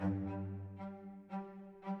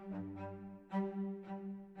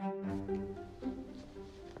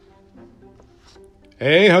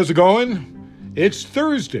Hey, how's it going? It's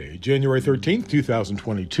Thursday, January 13th,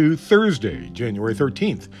 2022. Thursday, January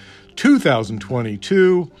 13th,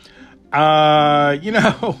 2022. I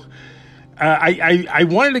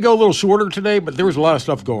wanted to go a little shorter today, but there was a lot of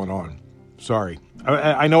stuff going on. Sorry.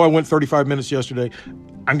 I know I went 35 minutes yesterday.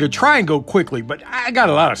 I'm going to try and go quickly, but I got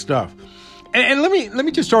a lot of stuff. And let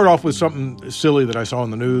me just start off with something silly that I saw in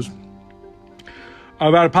the news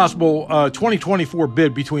about a possible 2024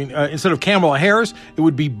 bid between, instead of Kamala Harris, it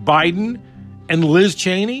would be Biden and Liz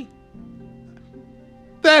Cheney.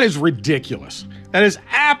 That is ridiculous. That is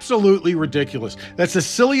absolutely ridiculous. That's the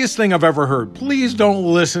silliest thing I've ever heard. Please don't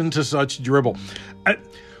listen to such dribble.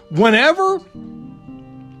 Whenever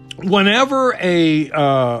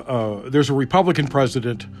there's a Republican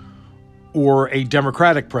president or a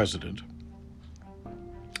Democratic president,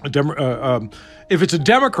 if it's a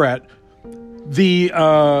Democrat, the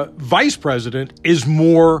vice president is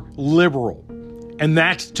more liberal, and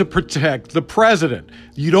that's to protect the president.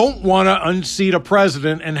 You don't want to unseat a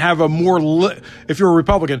president and have a more, if you're a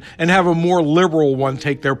Republican, and have a more liberal one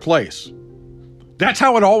take their place. That's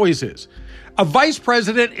how it always is. A vice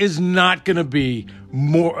president is not going to be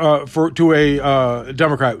more, to a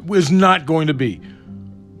Democrat, is not going to be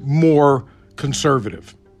more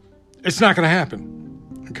conservative. It's not going to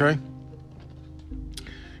happen, okay?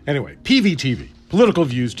 Anyway, PVTV, Political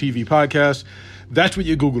Views TV Podcast. That's what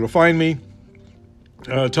you Google to find me.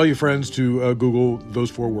 Tell your friends to Google those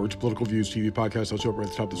 4 words, Political Views TV Podcast. I'll show up right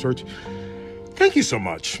at the top of the search. Thank you so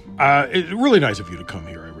much. It's really nice of you to come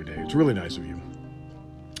here every day. It's really nice of you.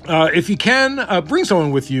 If you can, bring someone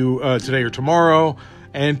with you today or tomorrow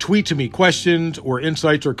and tweet to me questions or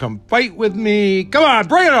insights or come fight with me. Come on,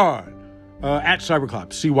 bring it on. At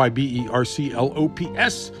Cyberclops,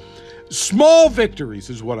 CYBERCLOPS. Small victories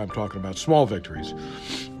is what I'm talking about. Small victories.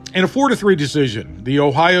 In a 4-3 decision, the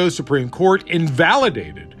Ohio Supreme Court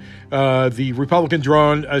invalidated the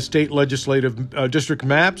Republican-drawn state legislative district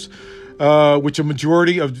maps, which a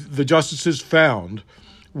majority of the justices found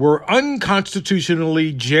were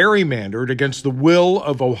unconstitutionally gerrymandered against the will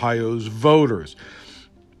of Ohio's voters.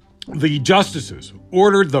 The justices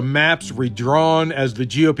ordered the maps redrawn as the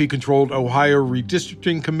GOP-controlled Ohio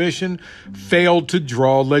Redistricting Commission failed to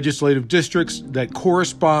draw legislative districts that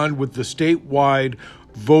correspond with the statewide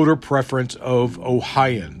voter preference of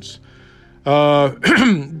Ohioans.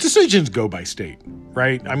 Decisions go by state,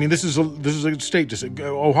 right? I mean, this is a state decision,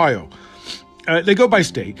 Ohio. They go by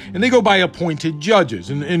state, and they go by appointed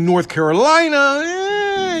judges. In North Carolina,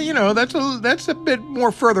 that's a bit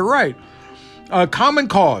more further right. Common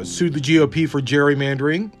Cause sued the GOP for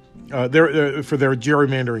gerrymandering, for their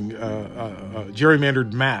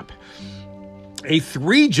gerrymandered map. A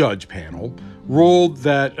 3-judge panel ruled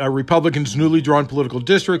that Republicans' newly drawn political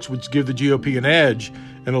districts, which give the GOP an edge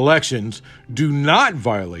in elections, do not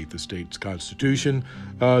violate the state's constitution.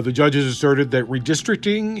 The judges asserted that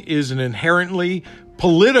redistricting is an inherently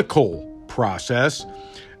political process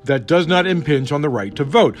that does not impinge on the right to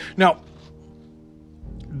vote. Now,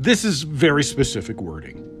 this is very specific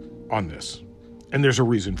wording on this, and there's a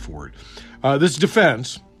reason for it. This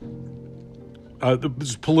defense,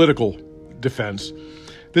 this political defense,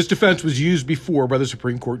 this defense was used before by the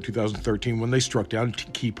Supreme Court in 2013 when they struck down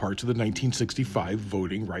key parts of the 1965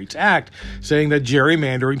 Voting Rights Act, saying that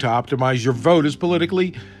gerrymandering to optimize your vote is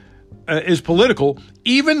political,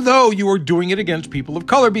 even though you are doing it against people of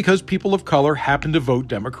color because people of color happen to vote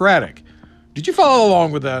Democratic. Did you follow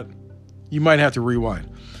along with that? You might have to rewind.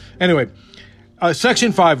 Anyway,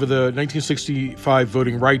 Section 5 of the 1965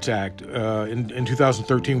 Voting Rights Act in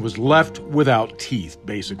 2013 was left without teeth,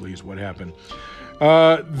 basically, is what happened.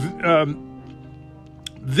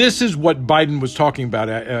 This is what Biden was talking about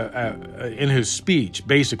in his speech,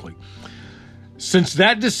 basically. Since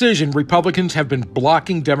that decision, Republicans have been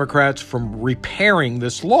blocking Democrats from repairing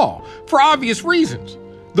this law for obvious reasons.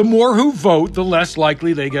 The more who vote, the less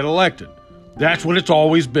likely they get elected. That's what it's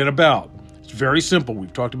always been about. It's very simple.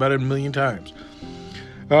 We've talked about it a million times.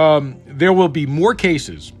 There will be more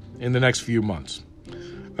cases in the next few months.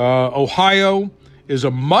 Ohio is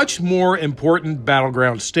a much more important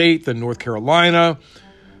battleground state than North Carolina.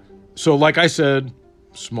 So, like I said,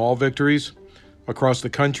 small victories across the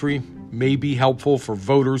country may be helpful for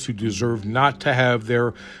voters who deserve not to have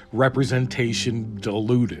their representation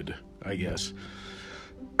diluted, I guess.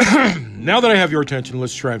 Now that I have your attention,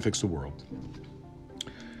 let's try and fix the world.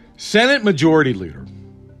 Senate Majority Leader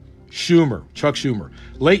Chuck Schumer,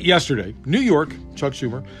 late yesterday, New York, Chuck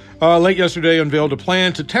Schumer, late yesterday unveiled a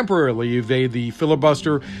plan to temporarily evade the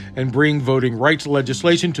filibuster and bring voting rights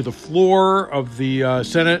legislation to the floor of the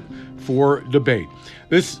Senate for debate.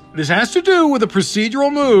 This has to do with a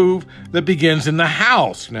procedural move that begins in the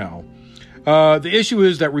House now. The issue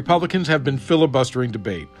is that Republicans have been filibustering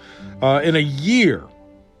debate. In a year,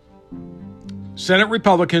 Senate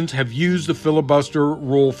Republicans have used the filibuster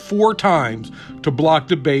rule 4 times to block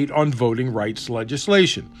debate on voting rights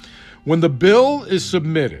legislation. When the bill is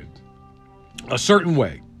submitted a certain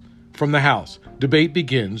way from the House, debate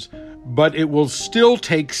begins, but it will still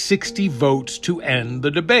take 60 votes to end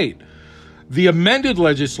the debate. The amended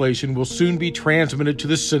legislation will soon be transmitted to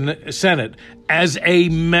the Senate as a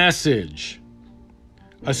message,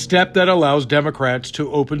 a step that allows Democrats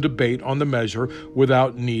to open debate on the measure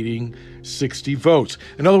without needing 60 votes.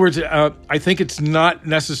 In other words, I think it's not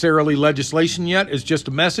necessarily legislation yet. It's just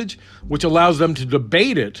a message, which allows them to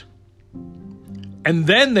debate it, and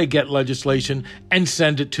then they get legislation and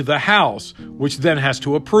send it to the House, which then has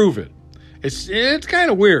to approve it. It's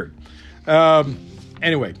kind of weird.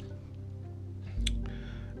 Anyway,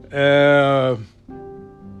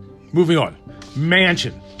 moving on.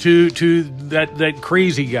 Manchin. To that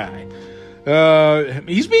crazy guy.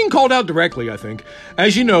 He's being called out directly, I think.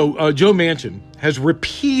 As you know, Joe Manchin has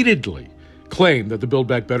repeatedly claimed that the Build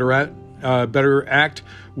Back Better Act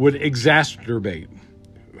would exacerbate,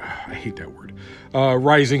 I hate that word,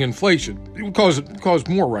 rising inflation. It would cause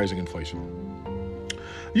more rising inflation.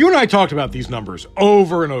 You and I talked about these numbers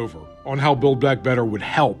over and over on how Build Back Better would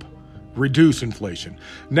help reduce inflation.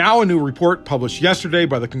 Now, a new report published yesterday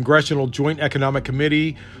by the Congressional Joint Economic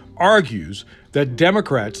Committee argues that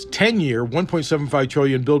Democrats' 10-year, $1.75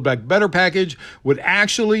 trillion Build Back Better package would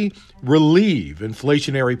actually relieve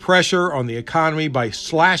inflationary pressure on the economy by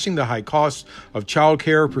slashing the high costs of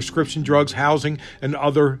childcare, prescription drugs, housing, and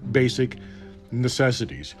other basic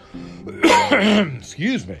necessities.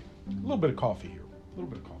 Excuse me. A little bit of coffee here.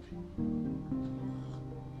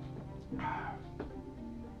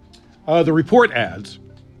 The report adds,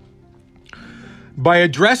 by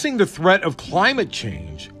addressing the threat of climate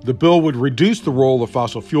change, the bill would reduce the role of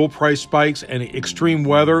fossil fuel price spikes and extreme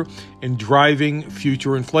weather in driving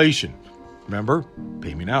future inflation. Remember,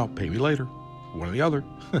 pay me now, pay me later, one or the other.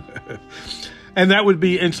 And that would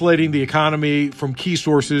be insulating the economy from key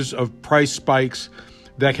sources of price spikes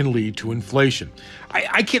that can lead to inflation.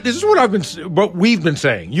 I can't. This is what we've been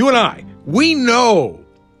saying. You and I, we know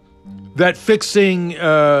that fixing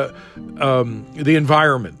the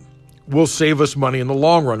environment will save us money in the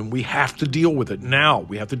long run, and we have to deal with it now.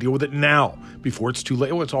 We have to deal with it now before it's too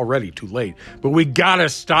late. Well, it's already too late, but we got to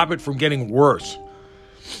stop it from getting worse.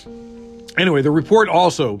 Anyway, the report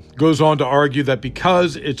also goes on to argue that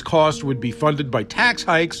because its cost would be funded by tax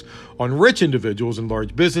hikes on rich individuals and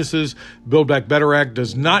large businesses, Build Back Better Act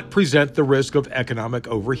does not present the risk of economic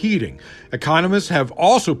overheating. Economists have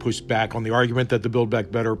also pushed back on the argument that the Build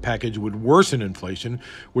Back Better package would worsen inflation,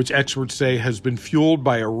 which experts say has been fueled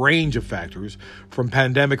by a range of factors, from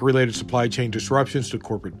pandemic-related supply chain disruptions to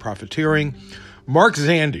corporate profiteering. Mark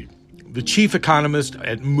Zandi, the chief economist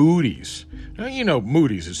at Moody's, now, you know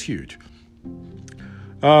Moody's is huge,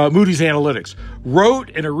 Moody's Analytics,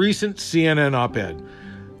 wrote in a recent CNN op-ed,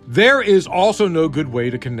 there is also no good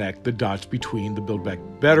way to connect the dots between the Build Back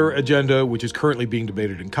Better agenda, which is currently being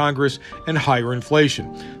debated in Congress, and higher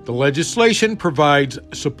inflation. The legislation provides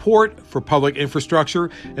support for public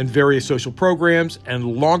infrastructure and various social programs, and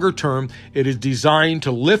longer term, it is designed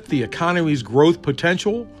to lift the economy's growth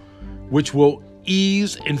potential, which will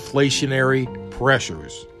ease inflationary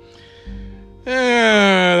pressures.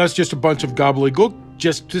 That's just a bunch of gobbledygook,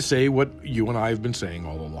 just to say what you and I have been saying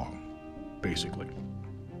all along, basically.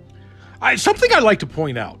 Something I'd like to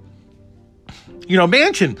point out. You know,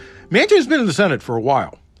 Manchin has been in the Senate for a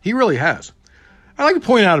while. He really has. I'd like to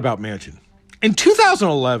point out about Manchin. In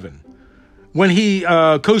 2011, when he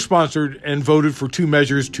co-sponsored and voted for 2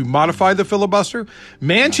 measures to modify the filibuster,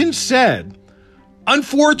 Manchin said,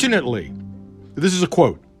 unfortunately, this is a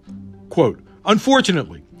quote,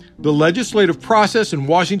 unfortunately, the legislative process in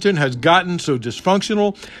Washington has gotten so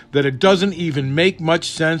dysfunctional that it doesn't even make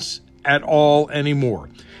much sense at all anymore.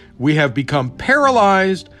 We have become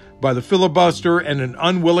paralyzed by the filibuster and an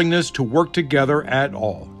unwillingness to work together at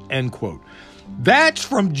all. End quote. That's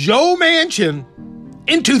from Joe Manchin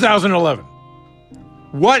in 2011.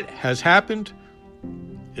 What has happened?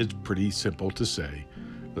 It's pretty simple to say.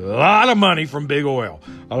 A lot of money from big oil.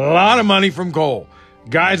 A lot of money from coal.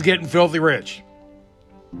 Guys getting filthy rich.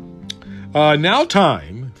 Now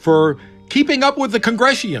time for keeping up with the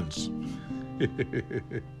Congressians.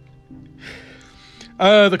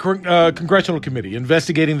 The Congressional Committee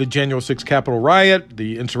investigating the January 6th Capitol riot,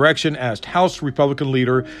 the insurrection, asked House Republican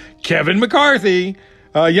leader Kevin McCarthy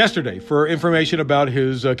yesterday for information about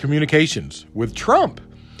his communications with Trump.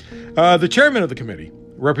 The chairman of the committee,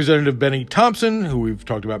 Representative Benny Thompson, who we've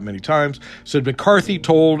talked about many times, said McCarthy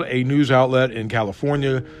told a news outlet in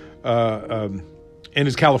California, in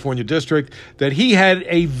his California district, that he had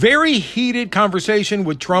a very heated conversation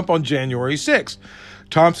with Trump on January 6th.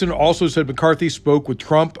 Thompson also said McCarthy spoke with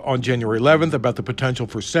Trump on January 11th about the potential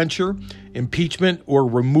for censure, impeachment, or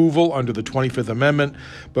removal under the 25th Amendment,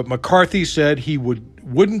 but McCarthy said he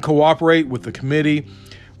wouldn't cooperate with the committee,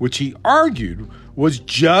 which he argued was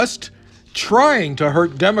just trying to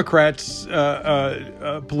hurt Democrats'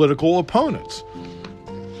 political opponents.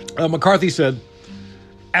 McCarthy said,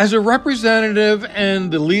 "As a representative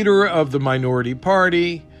and the leader of the minority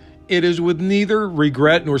party, it is with neither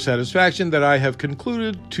regret nor satisfaction that I have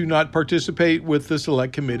concluded to not participate with the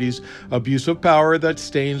Select Committee's abuse of power that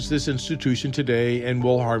stains this institution today and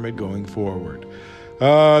will harm it going forward."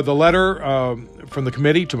 The letter from the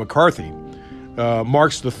committee to McCarthy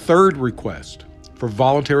marks the third request for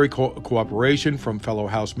voluntary cooperation from fellow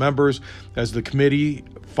House members as the committee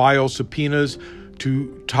files subpoenas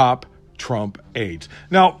to top Trump aides.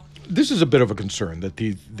 Now, this is a bit of a concern that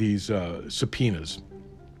these subpoenas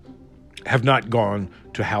have not gone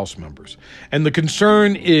to House members. And the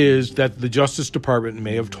concern is that the Justice Department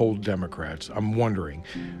may have told Democrats, I'm wondering,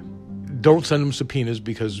 don't send them subpoenas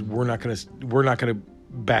because we're not going to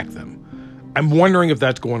back them. I'm wondering if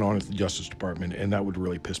that's going on at the Justice Department, and that would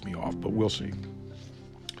really piss me off, but we'll see.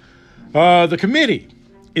 The committee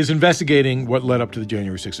is investigating what led up to the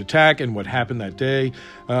January 6th attack and what happened that day.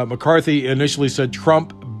 McCarthy initially said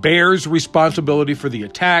Trump bears responsibility for the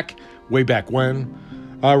attack way back when.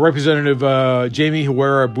 Representative Jamie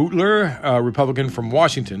Huerta Butler, Republican from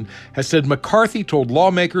Washington, has said McCarthy told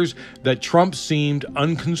lawmakers that Trump seemed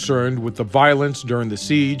unconcerned with the violence during the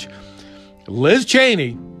siege. Liz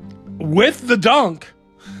Cheney, with the dunk,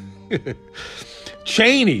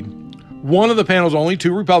 Cheney, one of the panel's only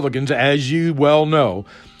two Republicans, as you well know,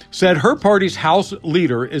 said her party's House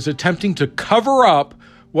leader is attempting to cover up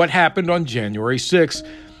what happened on January 6th,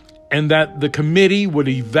 and that the committee would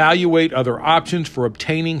evaluate other options for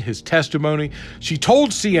obtaining his testimony. She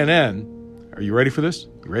told CNN, are you ready for this?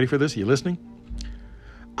 You ready for this? Are you listening?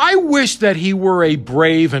 "I wish that he were a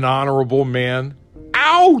brave and honorable man."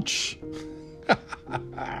 Ouch!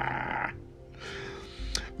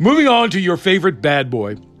 Moving on to your favorite bad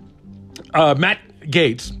boy. Matt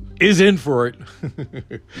Gaetz is in for it.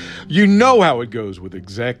 You know how it goes with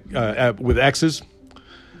exes.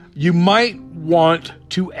 You might want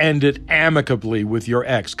to end it amicably with your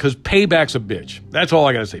ex, because payback's a bitch. That's all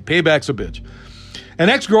I got to say. Payback's a bitch. An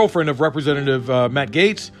ex-girlfriend of Representative Matt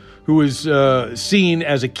Gaetz, who is seen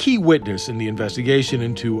as a key witness in the investigation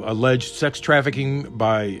into alleged sex trafficking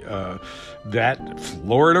by that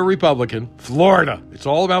Florida Republican. Florida. It's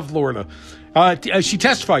all about Florida. She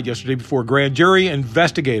testified yesterday before a grand jury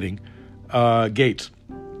investigating Gaetz.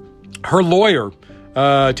 Her lawyer,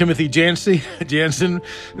 Timothy Jansen,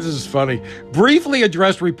 this is funny, briefly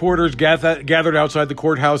addressed reporters gathered outside the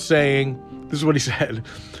courthouse saying, this is what he said,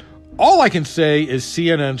 "All I can say is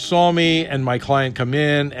CNN saw me and my client come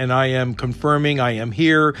in, and I am confirming I am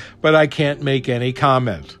here, but I can't make any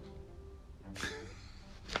comment."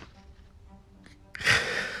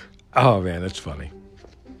 Oh, man, that's funny.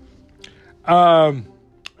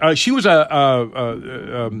 She was what's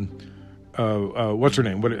her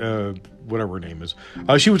name? Whatever her name is.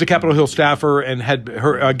 She was a Capitol Hill staffer and had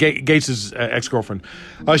Gaetz's ex-girlfriend.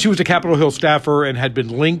 She was a Capitol Hill staffer and had been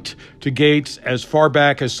linked to Gaetz as far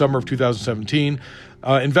back as summer of 2017.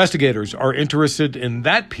 Investigators are interested in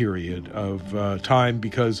that period of time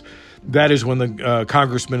because that is when the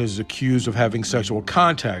congressman is accused of having sexual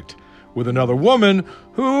contact with another woman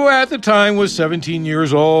who at the time was 17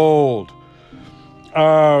 years old.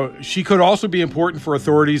 She could also be important for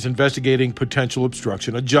authorities investigating potential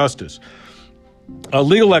obstruction of justice.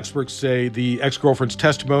 Legal experts say the ex-girlfriend's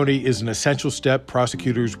testimony is an essential step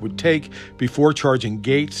prosecutors would take before charging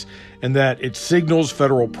Gaetz, and that it signals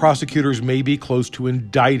federal prosecutors may be close to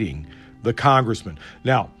indicting the congressman.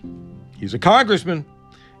 Now, he's a congressman.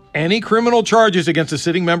 Any criminal charges against a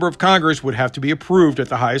sitting member of Congress would have to be approved at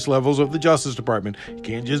the highest levels of the Justice Department. You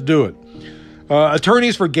can't just do it.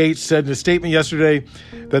 Attorneys for Gaetz said in a statement yesterday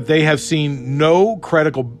that they have seen no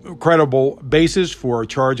credible basis for a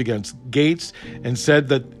charge against Gaetz, and said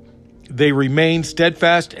that they remain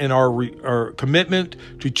steadfast in our commitment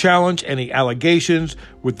to challenge any allegations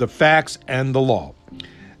with the facts and the law.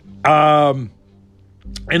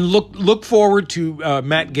 And look forward to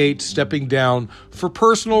Matt Gaetz stepping down for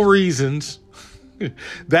personal reasons.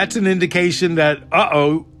 That's an indication that,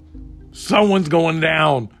 someone's going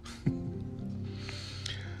down.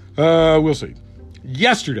 We'll see.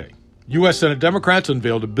 Yesterday, U.S. Senate Democrats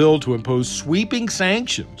unveiled a bill to impose sweeping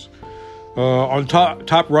sanctions on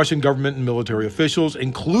top Russian government and military officials,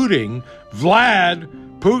 including Vladimir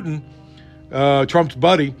Putin, Trump's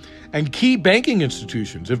buddy, and key banking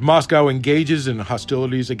institutions if Moscow engages in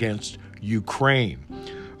hostilities against Ukraine.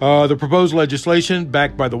 The proposed legislation,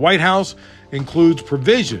 backed by the White House, includes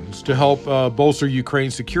provisions to help bolster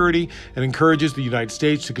Ukraine's security and encourages the United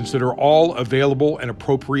States to consider all available and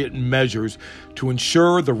appropriate measures to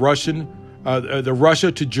ensure the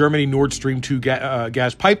Russia to Germany Nord Stream 2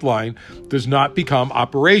 gas pipeline does not become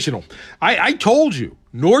operational. I told you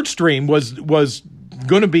Nord Stream was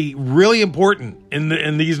going to be really important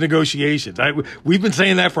in these negotiations. We've been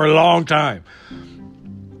saying that for a long time.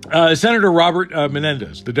 Senator Robert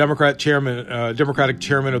Menendez, the Democratic chairman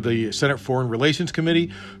of the Senate Foreign Relations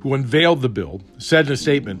Committee, who unveiled the bill, said in a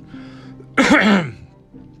statement,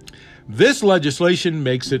 "This legislation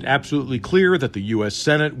makes it absolutely clear that the U.S.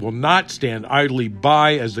 Senate will not stand idly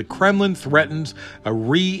by as the Kremlin threatens a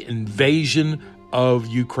re-invasion of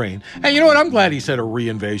Ukraine." And you know what? I'm glad he said a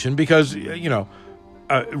re-invasion because,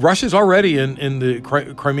 Russia's already in the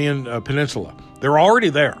Crimean Peninsula. They're already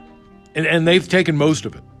there, and they've taken most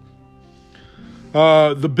of it.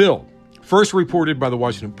 The bill, first reported by the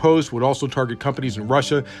Washington Post, would also target companies in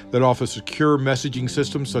Russia that offer secure messaging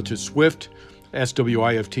systems such as SWIFT,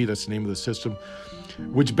 SWIFT, that's the name of the system,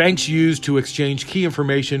 which banks use to exchange key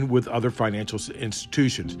information with other financial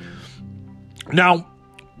institutions. Now,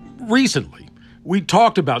 recently, we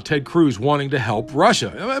talked about Ted Cruz wanting to help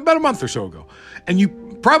Russia about a month or so ago. And you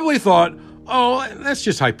probably thought, that's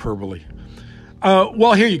just hyperbole.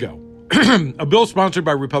 Well, here you go. A bill sponsored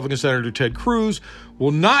by Republican Senator Ted Cruz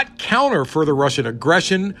will not counter further Russian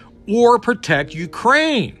aggression or protect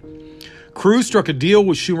Ukraine. Cruz struck a deal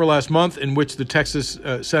with Schumer last month in which the Texas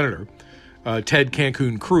Senator, Ted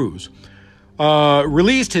Cancun Cruz,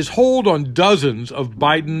 released his hold on dozens of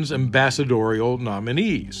Biden's ambassadorial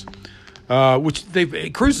nominees, which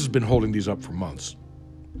Cruz has been holding these up for months,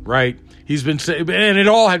 right? He's been saying, and it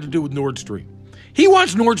all had to do with Nord Stream. He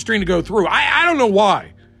wants Nord Stream to go through. I don't know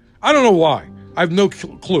why. I have no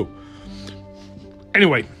clue.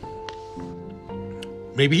 Anyway,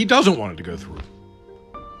 maybe he doesn't want it to go through.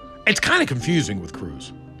 It's kind of confusing with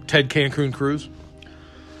Cruz. Ted Cancun Cruz.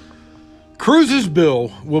 Cruz's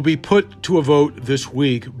bill will be put to a vote this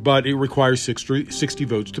week, but it requires 60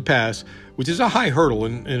 votes to pass, which is a high hurdle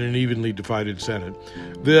in an evenly divided Senate.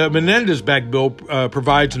 The Menendez-backed bill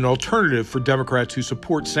provides an alternative for Democrats who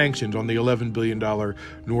support sanctions on the $11 billion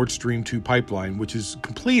Nord Stream 2 pipeline, which is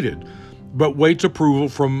completed, but waits approval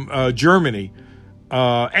from Germany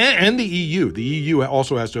and the EU. The EU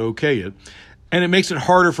also has to okay it, and it makes it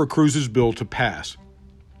harder for Cruz's bill to pass.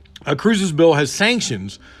 Cruz's bill has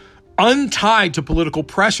sanctions untied to political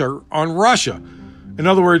pressure on Russia. In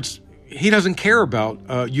other words, he doesn't care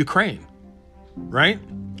about Ukraine, right?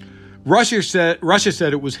 Russia said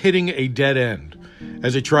it was hitting a dead end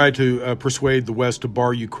as it tried to persuade the West to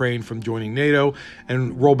bar Ukraine from joining NATO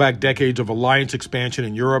and roll back decades of alliance expansion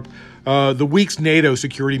in Europe. The week's NATO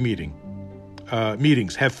security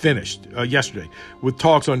meetings have finished yesterday, with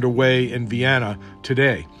talks underway in Vienna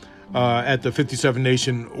today. At the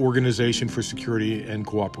 57-Nation Organization for Security and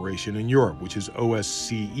Cooperation in Europe, which is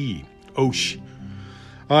OSCE.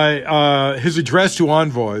 His address to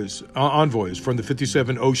envoys from the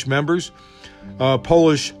 57 OSCE members,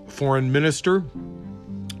 Polish Foreign Minister.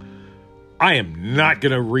 I am not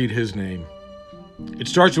going to read his name. It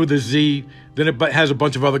starts with a Z, then it has a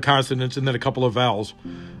bunch of other consonants, and then a couple of vowels.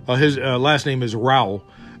 His last name is Rau.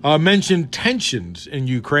 Mentioned tensions in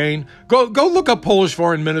Ukraine. Go look up Polish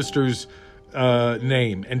foreign minister's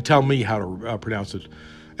name and tell me how to pronounce it.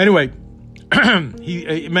 Anyway,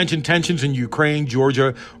 he mentioned tensions in Ukraine,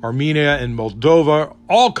 Georgia, Armenia, and Moldova,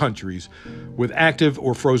 all countries with active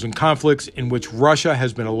or frozen conflicts in which Russia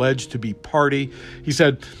has been alleged to be party. He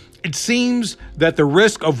said, "It seems that the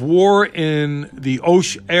risk of war in the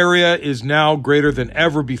Osh area is now greater than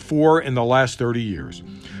ever before in the last 30 years.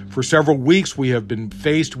 For several weeks, we have been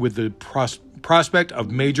faced with the prospect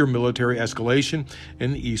of major military escalation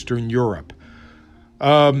in Eastern Europe."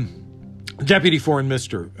 Deputy Foreign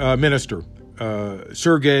Minister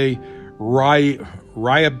Sergei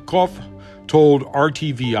Ryabkov told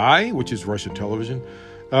RTVI, which is Russian television,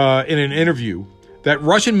 in an interview that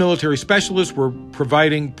Russian military specialists were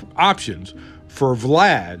providing options for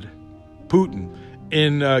Vladimir Putin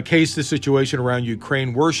in case the situation around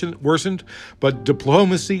Ukraine worsened, but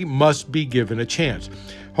diplomacy must be given a chance.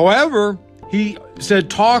 However, he said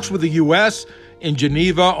talks with the U.S. in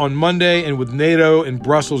Geneva on Monday and with NATO in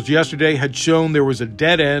Brussels yesterday had shown there was a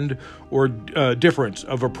dead end or difference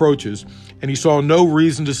of approaches, and he saw no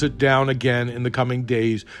reason to sit down again in the coming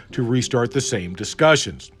days to restart the same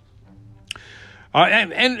discussions.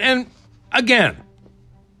 And again,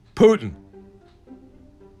 Putin,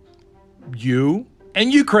 you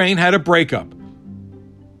and Ukraine had a breakup.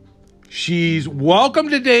 She's welcome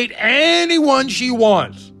to date anyone she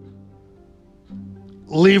wants.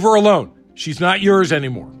 Leave her alone. She's not yours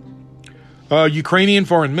anymore. Ukrainian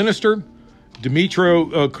Foreign Minister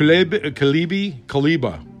Dmytro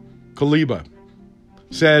Kuleba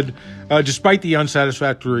said, despite the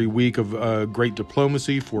unsatisfactory week of great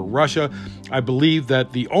diplomacy for Russia, I believe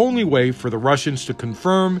that the only way for the Russians to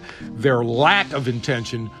confirm their lack of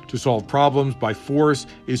intention to solve problems by force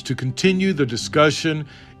is to continue the discussion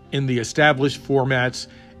in the established formats,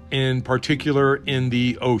 in particular in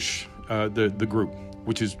the OSH, the group,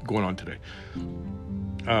 which is going on today.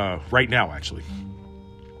 Right now, actually.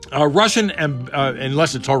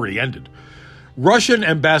 Unless it's already ended. Russian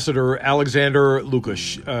Ambassador Alexander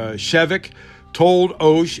Lukashevich told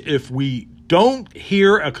OSH, if we don't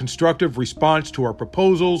hear a constructive response to our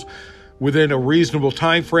proposals within a reasonable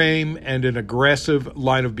time frame and an aggressive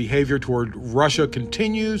line of behavior toward Russia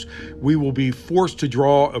continues, we will be forced to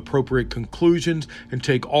draw appropriate conclusions and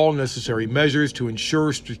take all necessary measures to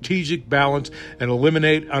ensure strategic balance and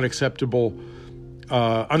eliminate unacceptable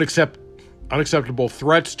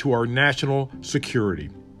threats to our national security.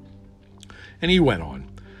 And he went on.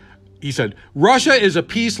 He said, Russia is a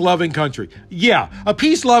peace-loving country. Yeah, a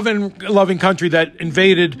peace-loving country that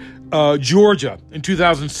invaded Georgia in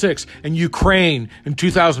 2006 and Ukraine in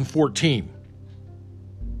 2014.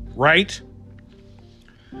 Right?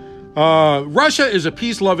 Russia is a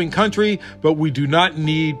peace-loving country, but we do not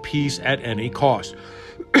need peace at any cost.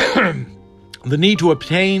 The need to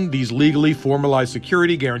obtain these legally formalized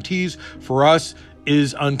security guarantees for us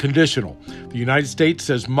is unconditional. The United States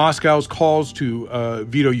says Moscow's calls to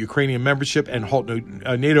veto Ukrainian membership and halt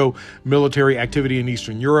NATO military activity in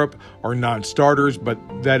Eastern Europe are non-starters, but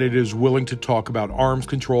that it is willing to talk about arms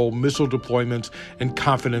control, missile deployments, and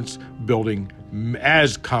confidence-building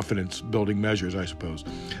measures, I suppose.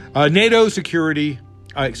 NATO Secretary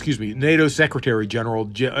General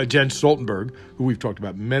Jens Stoltenberg, who we've talked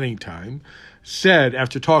about many times, said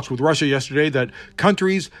after talks with Russia yesterday that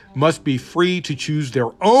countries must be free to choose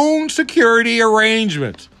their own security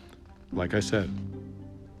arrangements. Like I said,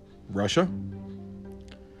 Russia,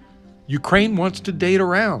 Ukraine wants to date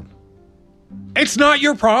around. It's not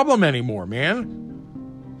your problem anymore,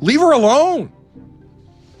 man. Leave her alone.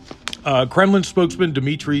 Kremlin spokesman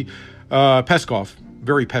Dmitry Peskov,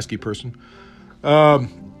 very pesky person,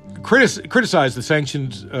 criticized the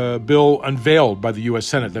sanctions bill unveiled by the U.S.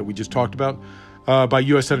 Senate that we just talked about, by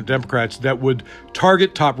U.S. Senate Democrats, that would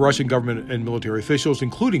target top Russian government and military officials,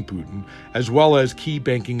 including Putin, as well as key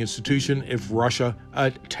banking institution if Russia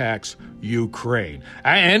attacks Ukraine.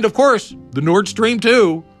 And, of course, the Nord Stream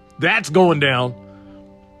 2, that's going down.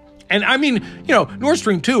 And, I mean, Nord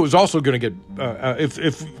Stream 2 is also going to get,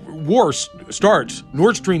 if war starts,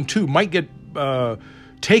 Nord Stream 2 might get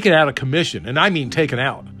taken out of commission, and I mean taken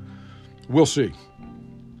out. We'll see.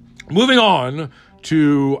 Moving on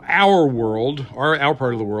to our world, our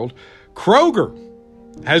part of the world, Kroger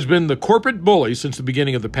has been the corporate bully since the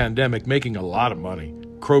beginning of the pandemic, making a lot of money.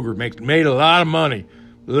 Kroger made a lot of money,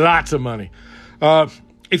 lots of money.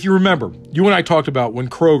 If you remember, you and I talked about when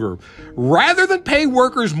Kroger, rather than pay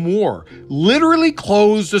workers more, literally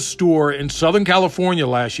closed a store in Southern California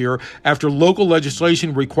last year after local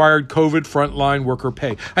legislation required COVID frontline worker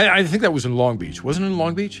pay. I think that was in Long Beach. Wasn't it in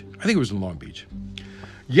Long Beach? I think it was in Long Beach.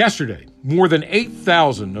 Yesterday, more than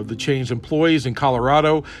 8,000 of the chain's employees in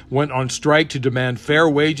Colorado went on strike to demand fair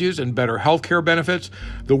wages and better health care benefits.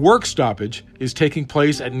 The work stoppage is taking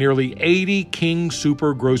place at nearly 80 King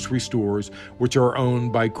Super grocery stores, which are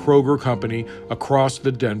owned by Kroger Company across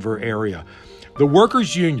the Denver area. The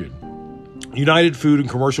workers' union, United Food and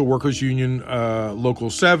Commercial Workers Union Local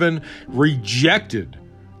 7, rejected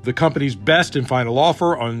the company's best and final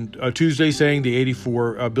offer on Tuesday, saying the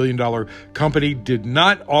 $84 billion company did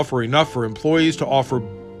not offer enough for employees to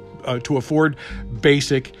afford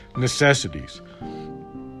basic necessities.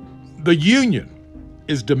 The union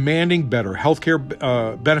is demanding better health care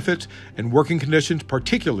benefits and working conditions,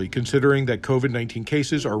 particularly considering that COVID-19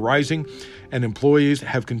 cases are rising and employees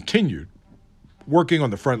have continued working on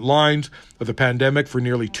the front lines of the pandemic for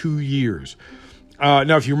nearly 2 years.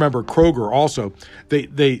 Now, if you remember, Kroger also,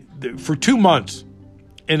 they for 2 months,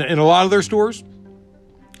 in a lot of their stores,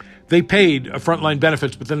 they paid frontline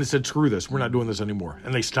benefits, but then they said, screw this, we're not doing this anymore.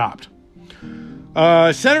 And they stopped.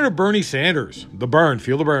 Senator Bernie Sanders, the burn,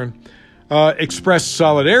 feel the burn, expressed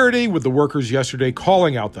solidarity with the workers yesterday,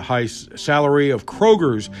 calling out the high salary of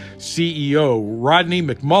Kroger's CEO, Rodney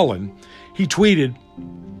McMullen. He tweeted,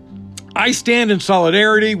 I stand in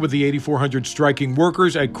solidarity with the 8,400 striking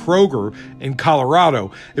workers at Kroger in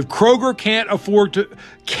Colorado. If Kroger can afford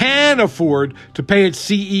to pay its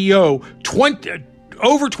CEO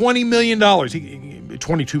over $20 million,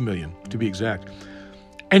 $22 million to be exact,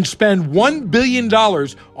 and spend $1 billion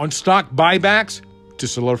on stock buybacks to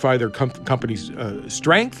solidify their company's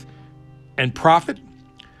strength and profit,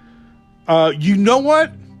 you know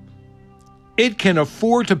what? It can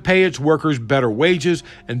afford to pay its workers better wages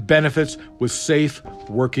and benefits with safe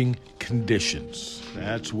working conditions.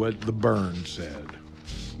 That's what the burn said.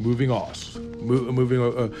 Moving on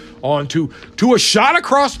to a shot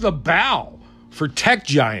across the bow for tech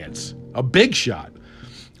giants, a big shot.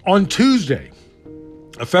 On Tuesday,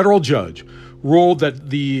 a federal judge ruled that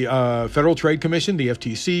the Federal Trade Commission, the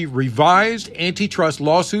FTC, revised antitrust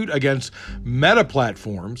lawsuit against Meta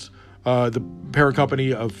Platforms, the parent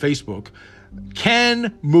company of Facebook,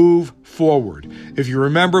 can move forward. If you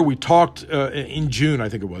remember, we talked in June, I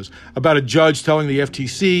think it was, about a judge telling the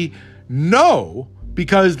FTC no,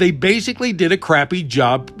 because they basically did a crappy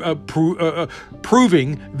job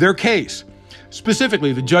proving their case.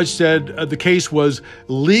 Specifically, the judge said the case was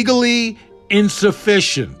legally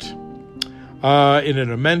insufficient. In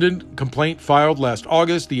an amended complaint filed last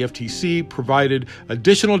August, the FTC provided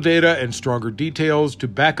additional data and stronger details to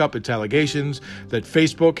back up its allegations that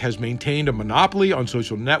Facebook has maintained a monopoly on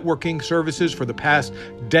social networking services for the past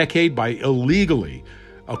decade by illegally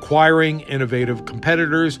acquiring innovative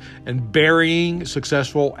competitors and burying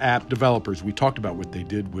successful app developers. We talked about what they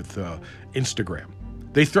did with Instagram.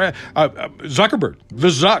 They Zuckerberg, the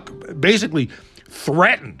Zuck, basically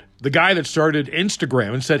threatened the guy that started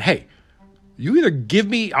Instagram and said, hey, you either give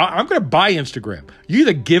me, I'm going to buy Instagram. You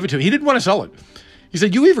either give it to me. He didn't want to sell it. He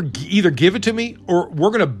said, you either give it to me or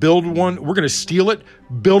we're going to build one. We're going to steal it,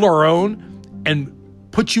 build our own, and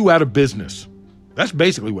put you out of business. That's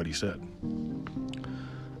basically what he said,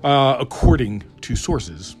 according to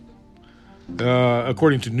sources,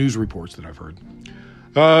 according to news reports that I've heard.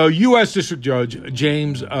 U.S. District Judge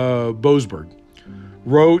James Boasberg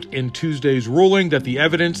wrote in Tuesday's ruling that the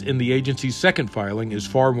evidence in the agency's second filing is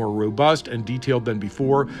far more robust and detailed than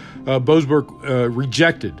before. Boasberg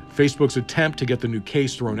rejected Facebook's attempt to get the new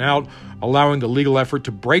case thrown out, allowing the legal effort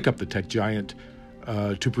to break up the tech giant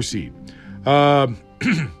to proceed. Giving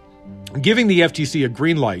the FTC a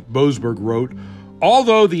green light, Boasberg wrote,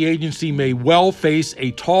 although the agency may well face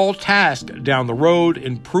a tall task down the road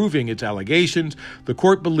in proving its allegations, the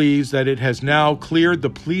court believes that it has now cleared the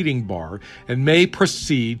pleading bar and may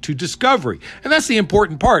proceed to discovery. And that's the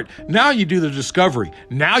important part. Now you do the discovery.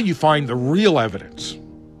 Now you find the real evidence,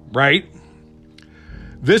 right?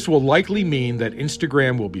 This will likely mean that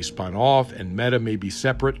Instagram will be spun off and Meta may be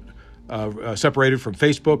separated from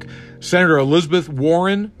Facebook. Senator Elizabeth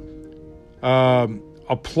Warren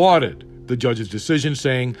applauded the judge's decision,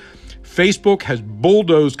 saying, Facebook has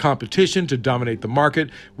bulldozed competition to dominate the market.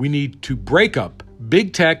 We need to break up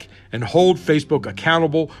big tech and hold Facebook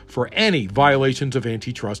accountable for any violations of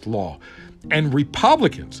antitrust law. And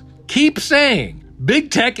Republicans keep saying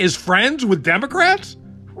big tech is friends with Democrats?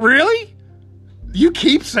 Really? You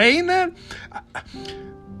keep saying that?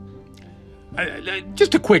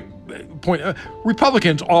 Just a quick point.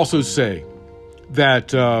 Republicans also say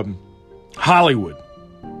that Hollywood,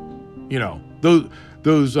 you know,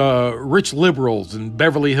 those rich liberals in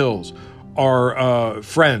Beverly Hills are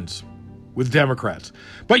friends with Democrats.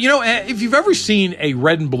 But, you know, if you've ever seen a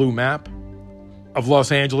red and blue map of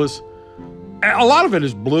Los Angeles, a lot of it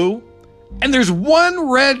is blue, and there's one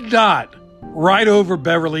red dot right over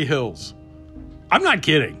Beverly Hills. I'm not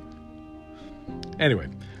kidding. Anyway,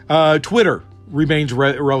 Twitter remains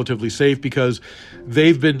relatively safe because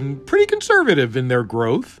they've been pretty conservative in their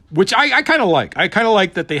growth, which I kind of like. I kind of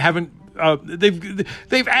like that they haven't.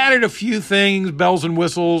 They've added a few things, bells and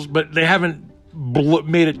whistles, but they haven't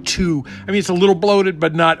made it too. I mean, it's a little bloated,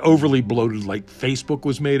 but not overly bloated like Facebook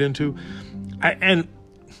was made into. And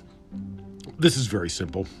this is very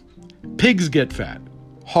simple. Pigs get fat.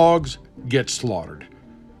 Hogs get slaughtered.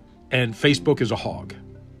 And Facebook is a hog.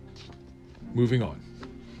 Moving on.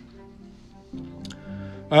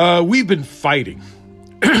 We've been fighting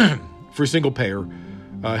for single-payer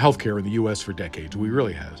healthcare in the U.S. for decades. We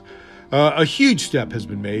really have. A huge step has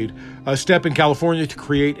been made, a step in California to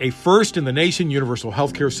create a first-in-the-nation universal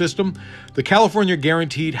healthcare system. The California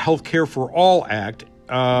Guaranteed Healthcare for All Act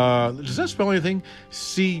Does that spell anything?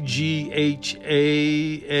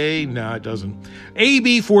 CGHAA? No, it doesn't.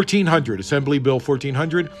 AB 1400, Assembly Bill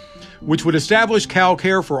 1400, which would establish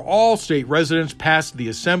CalCare for all state residents, passed the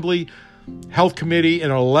Assembly Health Committee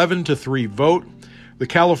in an 11-3 vote. The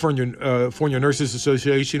California Nurses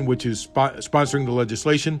Association, which is sponsoring the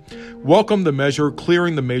legislation, welcomed the measure,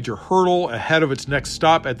 clearing the major hurdle ahead of its next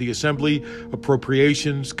stop at the Assembly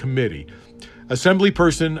Appropriations Committee.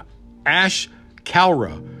 Assemblyperson Ash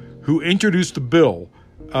Kalra, who introduced the bill,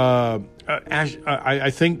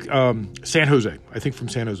 San Jose,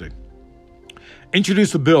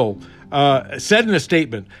 introduced the bill, said in a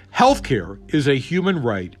statement, "Healthcare is a human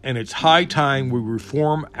right, and it's high time we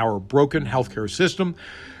reform our broken healthcare system.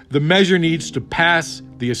 The measure needs to pass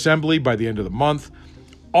the Assembly by the end of the month."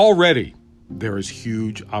 Already, there is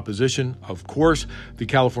huge opposition. Of course, the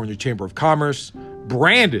California Chamber of Commerce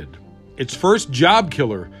branded its first job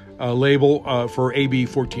killer label for AB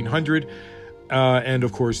 1400, and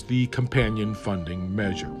of course, the companion funding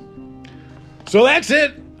measure. So that's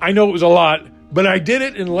it. I know it was a lot, but I did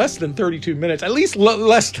it in less than 32 minutes, at least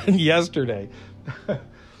less than yesterday.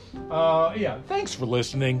 Yeah, thanks for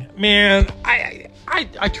listening. Man, I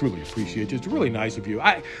truly appreciate it. It's really nice of you.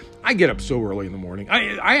 I get up so early in the morning.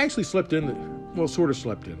 I actually slept in, sort of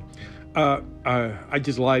slept in. I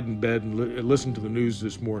just lied in bed and listened to the news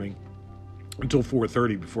this morning until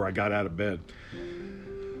 4:30 before I got out of bed.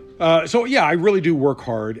 So yeah, I really do work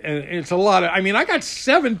hard, and it's a lot of, I got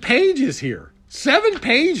 7 pages here. 7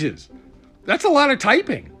 pages. That's a lot of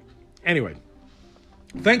typing. Anyway,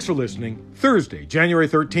 thanks for listening. Thursday, January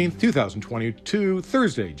 13th, 2022.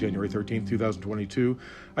 Thursday, January 13th, 2022.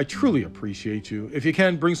 I truly appreciate you. If you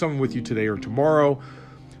can, bring someone with you today or tomorrow.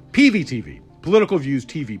 PVTV, Political Views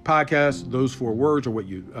TV Podcast. Those 4 words are what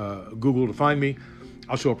you Google to find me.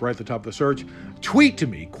 I'll show up right at the top of the search. Tweet to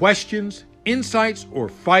me questions, insights, or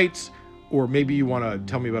fights. Or maybe you want to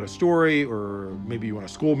tell me about a story, or maybe you want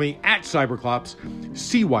to school me, at Cyberclops,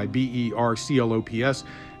 CYBERCLOPS.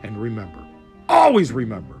 And remember, always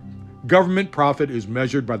remember, government profit is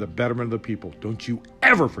measured by the betterment of the people. Don't you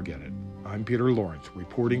ever forget it. I'm Peter Lawrence,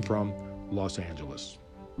 reporting from Los Angeles.